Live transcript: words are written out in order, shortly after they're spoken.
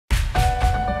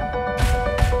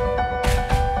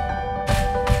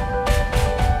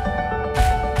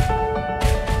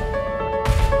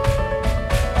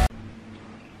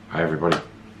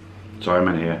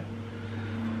Simon here.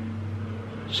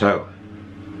 So,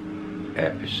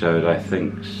 episode I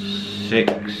think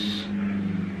 6.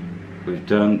 We've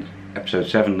done episode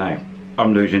 7 now.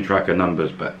 I'm losing track of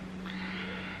numbers, but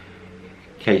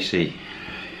Casey,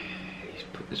 he's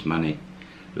put this money.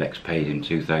 Lex paid him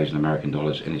 2,000 American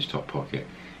dollars in his top pocket.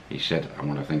 He said, I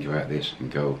want to think about this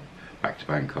and go back to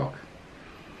Bangkok.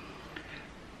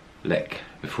 Lex,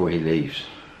 before he leaves,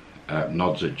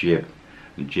 nods at Jib,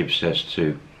 and Jib says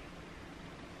to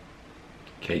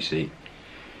Casey,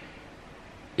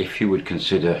 if you would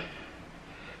consider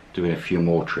doing a few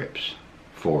more trips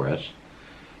for us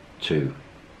to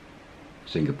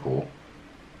Singapore,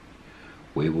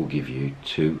 we will give you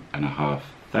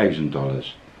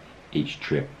 $2,500 each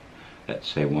trip, let's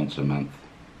say once a month.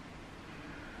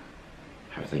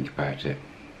 Have a think about it.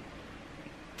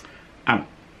 And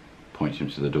points him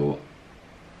to the door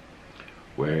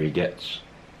where he gets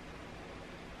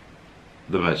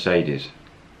the Mercedes,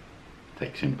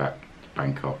 takes him back to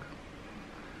Bangkok,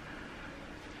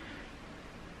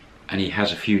 and he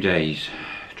has a few days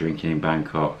drinking in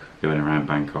Bangkok, going around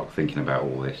Bangkok thinking about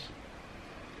all this.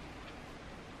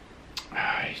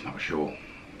 He's not sure,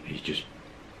 he's just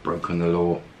broken the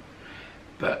law,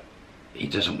 but he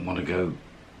doesn't want to go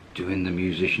doing the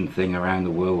musician thing around the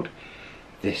world.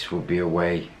 This will be a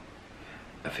way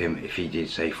of him, if he did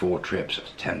say 4 trips,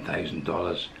 that's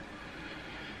 $10,000.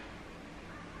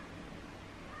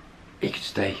 He could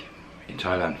stay in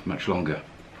Thailand much longer.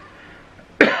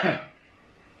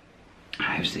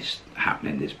 How's this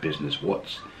happening, this business?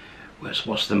 What's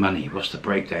the money? What's the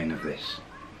breakdown of this?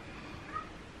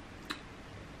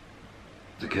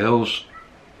 The girls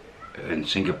in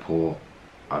Singapore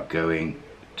are going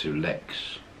to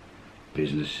Lex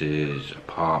businesses,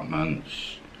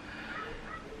 apartments,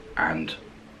 and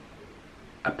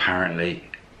apparently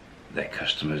their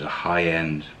customers are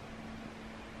high-end,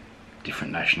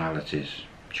 different nationalities,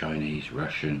 Chinese,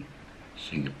 Russian,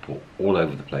 Singapore, all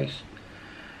over the place,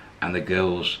 and the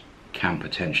girls can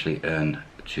potentially earn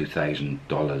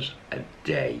 $2,000 a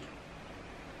day.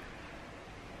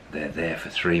 They're there for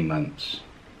 3 months.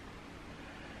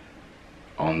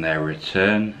 On their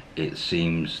return, it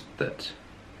seems that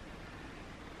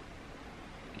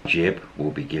Jib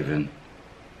will be given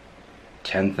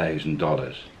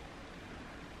 $10,000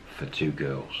 for 2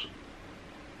 girls,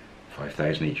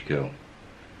 $5,000 each girl.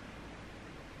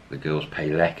 The girls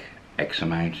pay Lek X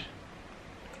amount.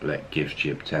 Lek gives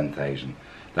Jib 10,000.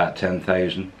 That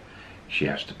 10,000 she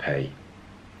has to pay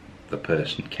the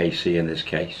person, Casey in this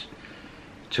case,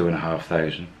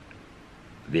 2,500.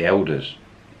 The elders,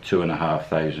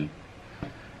 2,500,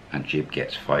 and Jib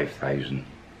gets 5,000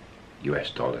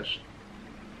 US dollars.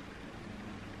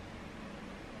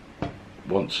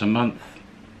 Once a month,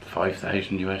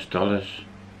 5,000 US dollars.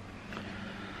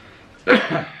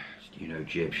 You know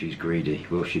Jib, she's greedy.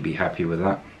 Will she be happy with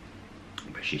that?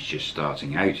 But she's just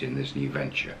starting out in this new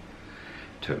venture.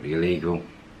 Totally illegal.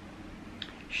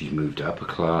 She's moved upper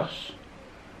class.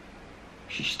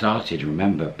 She started,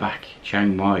 remember, back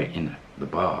Chiang Mai in the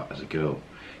bar as a girl.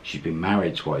 She's been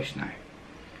married twice now.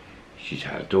 She's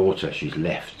had a daughter. She's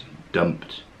left,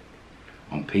 dumped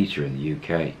on Peter in the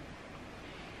UK.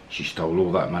 She stole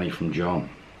all that money from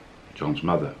John's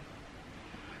mother,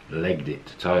 legged it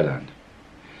to Thailand.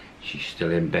 She's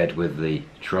still in bed with the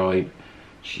tribe.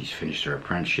 She's finished her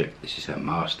apprenticeship. This is her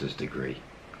master's degree.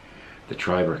 The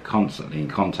tribe are constantly in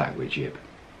contact with Jib.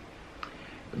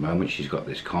 At the moment she's got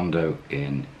this condo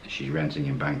she's renting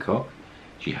in Bangkok.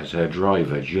 She has her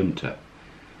driver, Junta.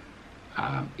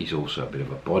 He's also a bit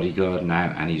of a bodyguard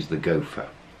now, and he's the gopher.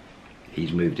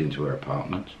 He's moved into her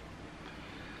apartment.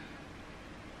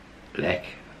 Lek,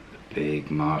 the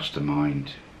big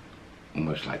mastermind,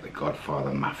 almost like the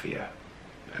Godfather Mafia,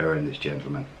 her and this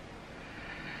gentleman.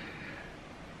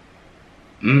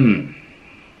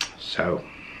 So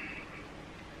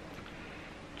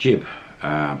Jib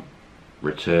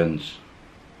returns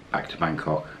back to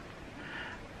Bangkok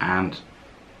and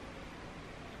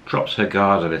drops her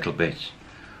guard a little bit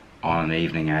on an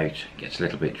evening out, gets a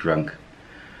little bit drunk,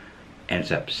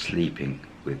 ends up sleeping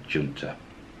with Junta.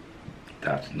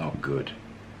 That's not good.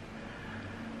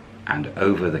 And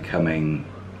over the coming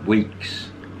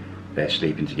weeks, they're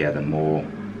sleeping together more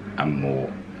and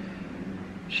more.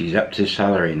 She's upped his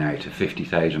salary now to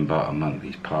 50,000 baht a month.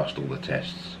 He's passed all the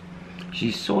tests.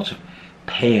 She's sort of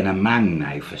paying a man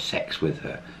now for sex with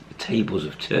her. The tables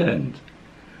have turned.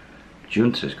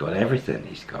 Junta's got everything.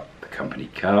 He's got the company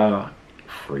car,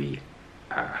 free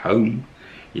home.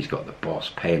 He's got the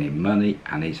boss paying him money,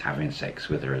 and he's having sex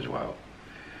with her as well.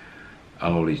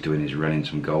 And all he's doing is running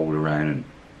some gold around and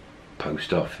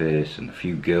post office and a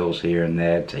few girls here and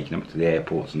there, taking them to the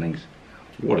airports and things.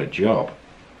 What a job.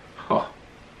 Oh,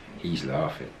 he's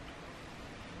laughing.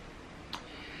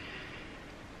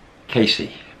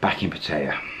 Casey, back in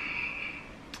Pattaya.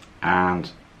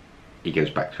 And he goes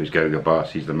back to his go-go bar,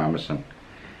 sees the mama son.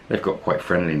 They've got quite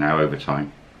friendly now over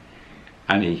time.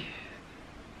 And he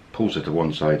pulls her to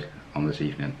one side on this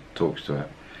evening, talks to her,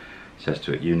 says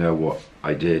to her, you know what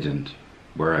I did and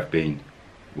where I've been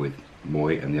with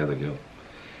Moy and the other girl.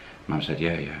 Mum said,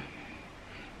 yeah.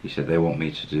 He said, they want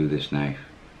me to do this now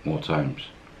more times.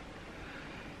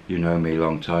 You know me a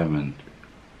long time and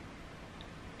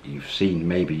you've seen,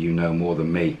 maybe you know more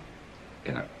than me.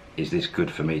 You know, is this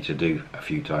good for me to do a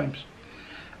few times?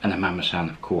 And the mama san,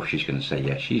 of course she's going to say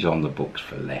yes. She's on the books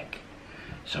for Lek,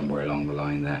 somewhere along the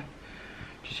line there.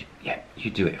 She said, yeah, you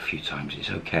do it a few times,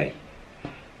 it's okay.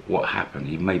 What happened?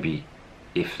 You maybe,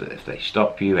 if they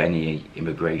stop you, any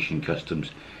immigration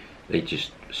customs, they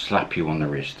just slap you on the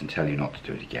wrist and tell you not to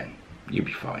do it again. You'll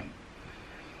be fine.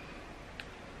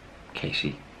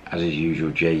 Casey, as is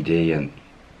usual, JD and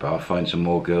bar finds some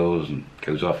more girls and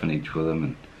goes off and eats with them,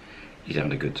 and he's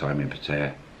having a good time in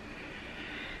Pattaya.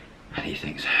 And he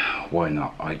thinks, why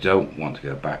not? I don't want to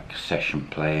go back session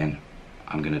playing.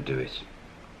 I'm going to do it.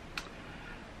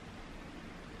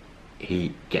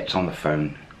 He gets on the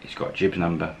phone. He's got Jib's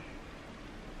number.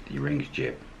 He rings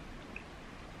Jib.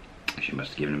 She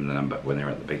must have given him the number when they were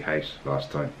at the big house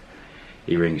last time.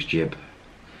 He rings Jib.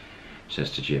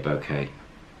 Says to Jib, okay,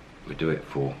 we'll do it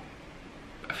for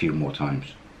a few more times.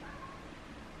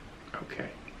 Okay.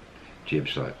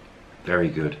 Jib's like, very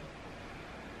good.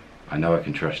 I know I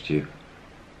can trust you.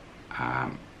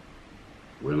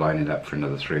 We're lining up for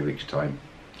another 3 weeks time.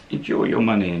 Enjoy your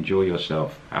money, enjoy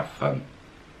yourself, have fun.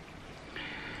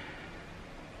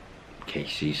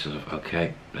 Casey sort of,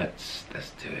 okay, let's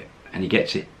do it. And he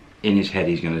gets it in his head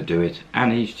he's going to do it,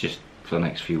 and he's just, for the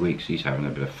next few weeks, he's having a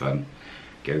bit of fun.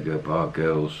 Go-go bar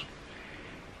girls.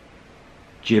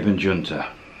 Jib and Junta.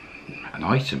 An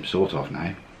item, sort of,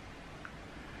 now.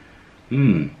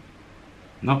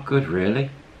 Not good, really.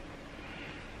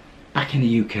 Back in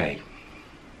the UK,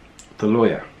 the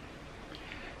lawyer,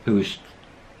 who's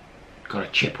got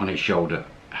a chip on his shoulder,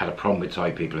 had a problem with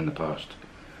Thai people in the past,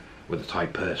 with a Thai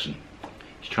person.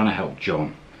 He's trying to help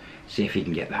John, see if he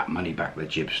can get that money back that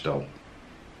Jib stole.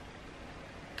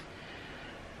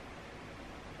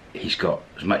 He's got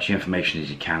as much information as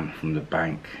he can from the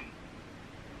bank,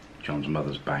 John's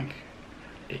mother's bank.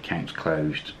 The account's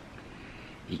closed.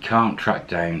 He can't track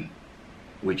down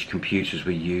which computers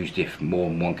were used, if more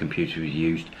than one computer was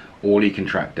used. All he can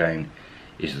track down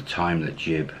is the time that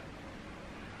Jib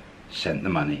sent the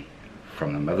money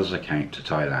from the mother's account to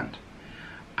Thailand.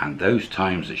 And those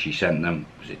times that she sent them,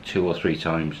 was it 2 or 3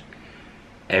 times,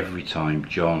 every time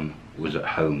John was at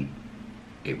home.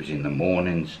 It was in the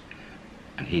mornings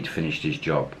and he'd finished his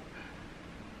job.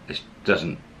 This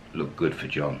doesn't look good for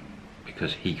John,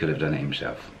 because he could have done it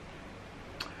himself.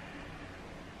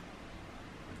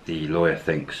 The lawyer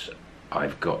thinks,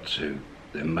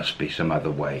 there must be some other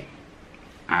way.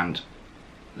 And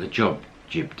the job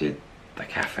Jib did, the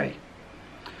cafe,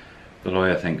 the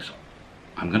lawyer thinks,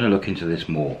 I'm going to look into this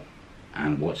more.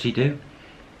 And what's he do?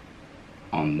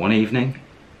 On one evening,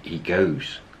 he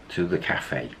goes to the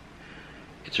cafe.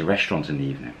 It's a restaurant in the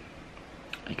evening.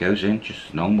 He goes in, just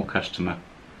a normal customer,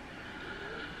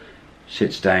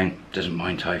 sits down, doesn't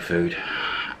mind Thai food,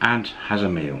 and has a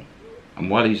meal. And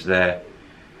while he's there,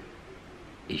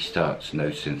 he starts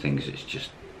noticing things that's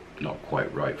just not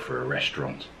quite right for a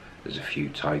restaurant. There's a few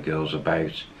Thai girls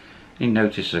about. He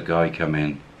notices a guy come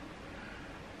in,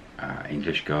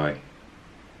 English guy,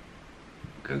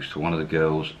 goes to one of the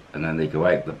girls, and then they go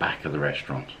out the back of the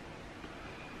restaurant.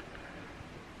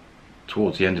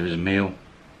 Towards the end of his meal,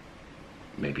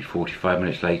 maybe 45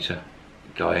 minutes later,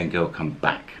 guy and girl come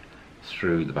back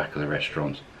through the back of the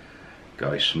restaurant.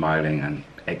 Guy's smiling and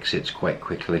exits quite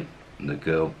quickly, and the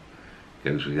girl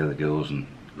goes with the other girls, and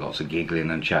lots of giggling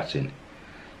and chatting.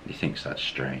 He thinks that's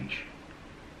strange.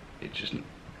 It doesn't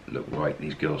look right.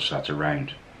 These girls sat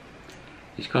around.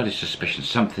 He's got his suspicion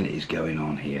something is going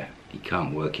on here. He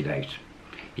can't work it out.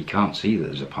 He can't see that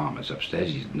there's apartments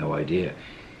upstairs. He's no idea.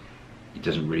 He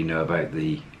doesn't really know about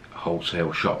the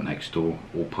wholesale shop next door,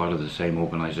 all part of the same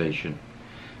organisation.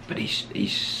 But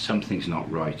he's something's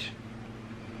not right.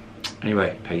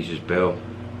 Anyway, pays his bill,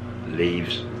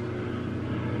 leaves.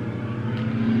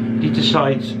 He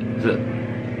decides that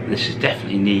this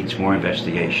definitely needs more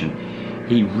investigation.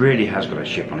 He really has got a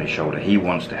chip on his shoulder. He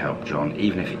wants to help John,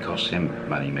 even if it costs him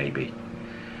money maybe.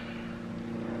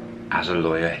 As a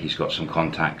lawyer, he's got some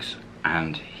contacts,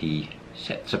 and he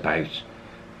sets about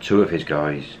 2 of his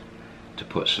guys to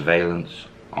put surveillance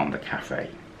on the cafe.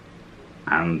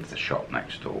 and the shop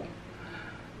next door.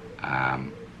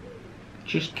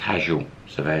 Just casual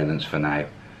surveillance for now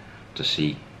to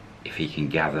see if he can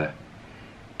gather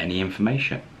any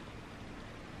information.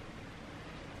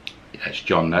 He lets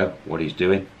John know what he's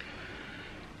doing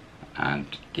and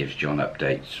gives John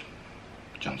updates.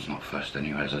 John's not fussed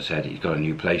anyway, as I said. He's got a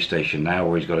new PlayStation now,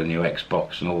 or he's got a new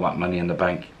Xbox and all that money in the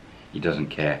bank. He doesn't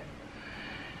care.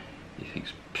 He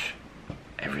thinks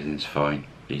everything's fine.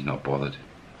 He's not bothered.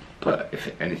 But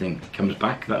if anything comes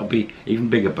back, that'll be even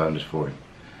bigger bonus for him.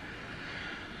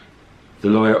 The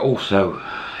lawyer also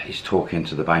is talking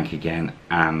to the bank again,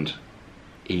 and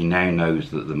he now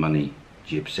knows that the money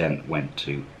Jib sent went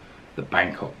to the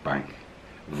Bangkok bank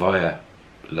via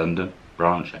London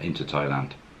branch into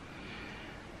Thailand.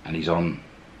 And he's on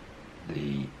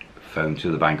the phone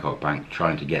to the Bangkok bank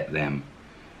trying to get them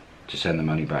to send the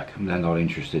money back, and they're not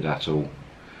interested at all.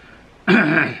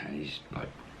 And he's like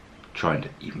trying to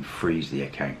even freeze the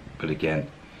account, but again,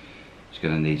 he's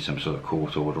going to need some sort of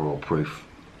court order or proof.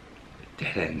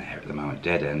 Dead end there at the moment,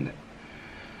 dead end.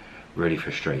 Really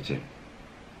frustrating.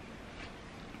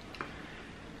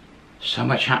 So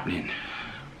much happening.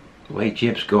 The way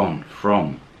Jib's gone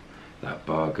from that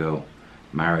bar girl,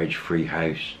 marriage, free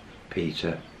house,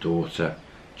 Peter, daughter,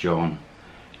 John,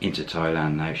 into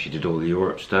Thailand now. She did all the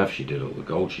Europe stuff, she did all the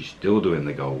gold, she's still doing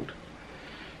the gold.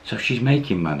 So she's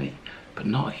making money, but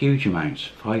not huge amounts.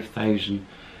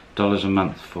 $5,000 a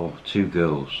month for 2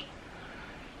 girls.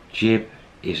 Jib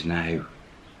is now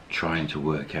trying to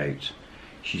work out.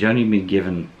 She's only been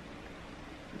given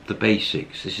the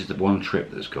basics. This is the one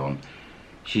trip that's gone.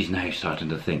 She's now starting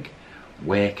to think,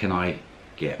 where can I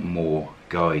get more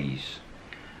guys?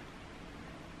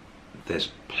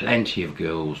 There's plenty of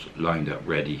girls lined up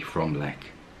ready from Lek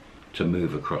to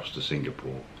move across to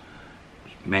Singapore.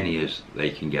 As many as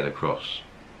they can get across,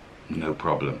 no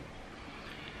problem.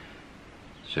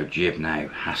 So Jib now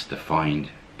has to find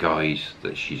guys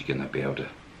that she's going to be able to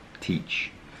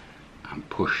teach and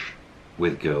push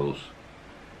with girls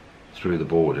through the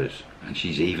borders, and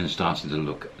she's even starting to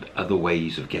look at other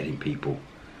ways of getting people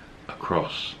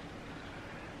across,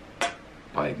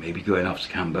 by maybe going off to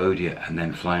Cambodia and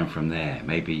then flying from there,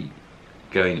 maybe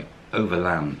going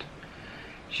overland.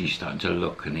 She's starting to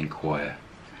look and inquire,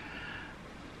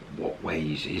 what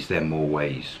ways, is there more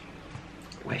ways?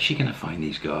 Where's she going to find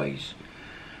these guys?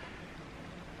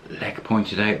 Lek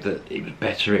pointed out that it was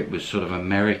better it was sort of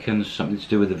Americans, something to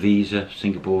do with the visa,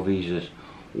 Singapore visas,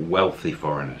 wealthy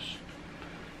foreigners.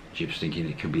 Jib's thinking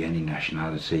it could be any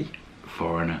nationality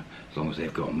foreigner, as long as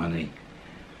they've got money,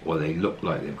 or they look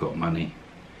like they've got money.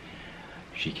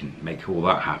 She can make all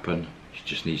that happen. She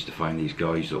just needs to find these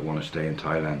guys that want to stay in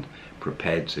Thailand,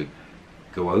 prepared to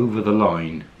go over the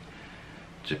line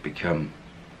to become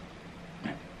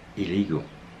illegal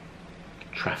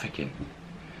trafficking.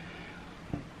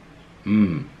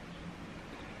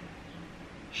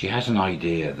 She has an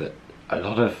idea that a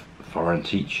lot of foreign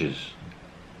teachers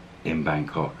in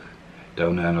Bangkok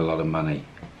don't earn a lot of money.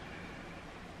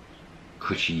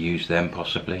 Could she use them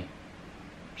possibly?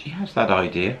 She has that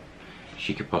idea.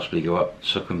 She could possibly go up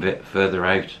Sukhumvit, further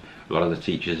out. A lot of the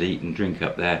teachers eat and drink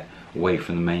up there, away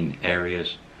from the main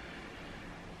areas.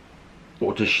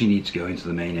 Or does she need to go into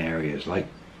the main areas like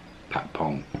Pat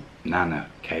Pong, Nana,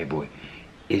 K-Boy?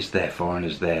 Is there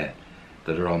foreigners there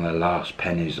that are on their last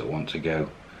pennies that want to go?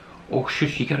 Or should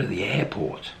she go to the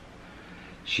airport?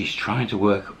 She's trying to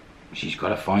work, she's got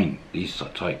to find these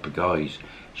type of guys.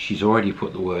 She's already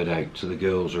put the word out to the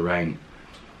girls around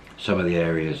some of the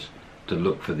areas to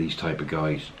look for these type of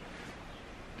guys.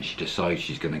 She decides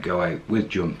she's going to go out with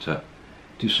Junta,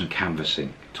 do some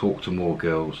canvassing, talk to more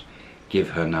girls,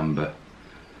 give her number,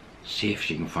 see if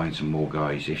she can find some more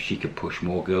guys. If she could push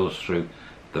more girls through,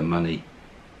 the money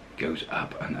goes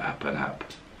up and up and up.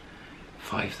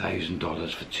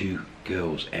 $5,000 for 2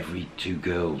 girls, every 2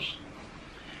 girls.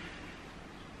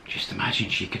 Just imagine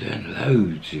she could earn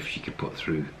loads if she could put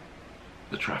through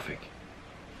the traffic.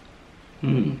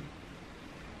 3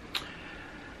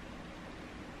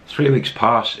 weeks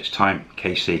pass, it's time.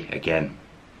 KC again.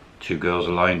 2 girls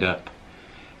are lined up.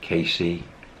 KC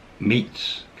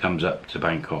comes up to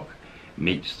Bangkok,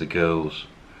 meets the girls,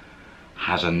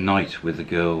 has a night with the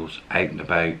girls, out and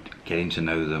about, getting to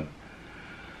know them,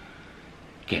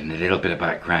 getting a little bit of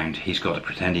background. He's got to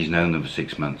pretend he's known them for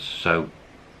 6 months. So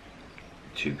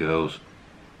 2 girls,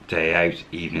 day out,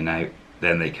 evening out,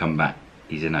 then they come back.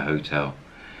 He's in a hotel.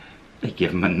 They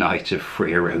give him a night of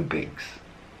free aerobics.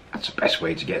 That's the best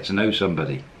way to get to know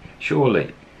somebody,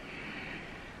 surely.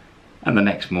 And the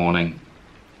next morning,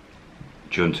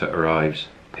 Junta arrives,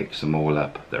 picks them all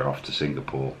up. They're off to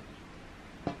Singapore.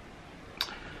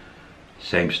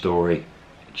 Same story.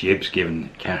 Jib's given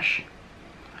cash,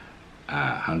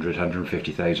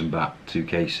 150,000 baht to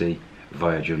KC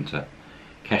via junta,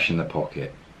 cash in the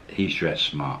pocket. He's dressed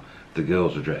smart, the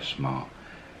girls are dressed smart,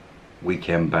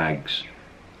 weekend bags,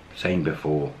 same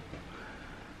before,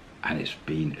 and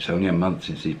it's only a month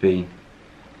since he's been.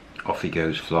 Off he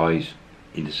goes, flies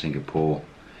into Singapore.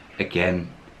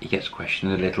 Again, he gets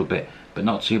questioned a little bit, but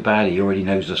not too bad. He already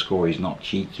knows the score, he's not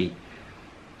cheeky.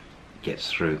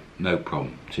 Gets through, no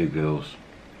problem. 2 girls,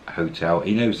 a hotel.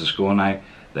 He knows the score now.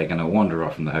 They're going to wander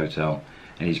off from the hotel,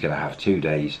 and he's going to have 2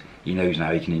 days. He knows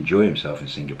now he can enjoy himself in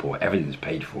Singapore. Everything's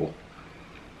paid for.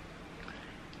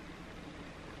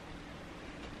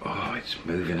 Oh, it's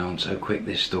moving on so quick,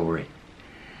 this story.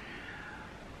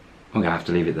 I'm going to have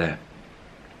to leave it there.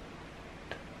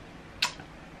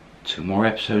 2 more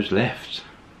episodes left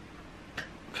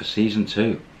for season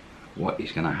 2. What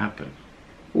is going to happen?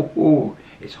 Ooh,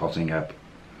 it's hotting up.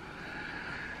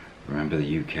 Remember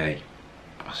the UK.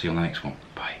 I'll see you on the next one.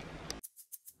 Bye.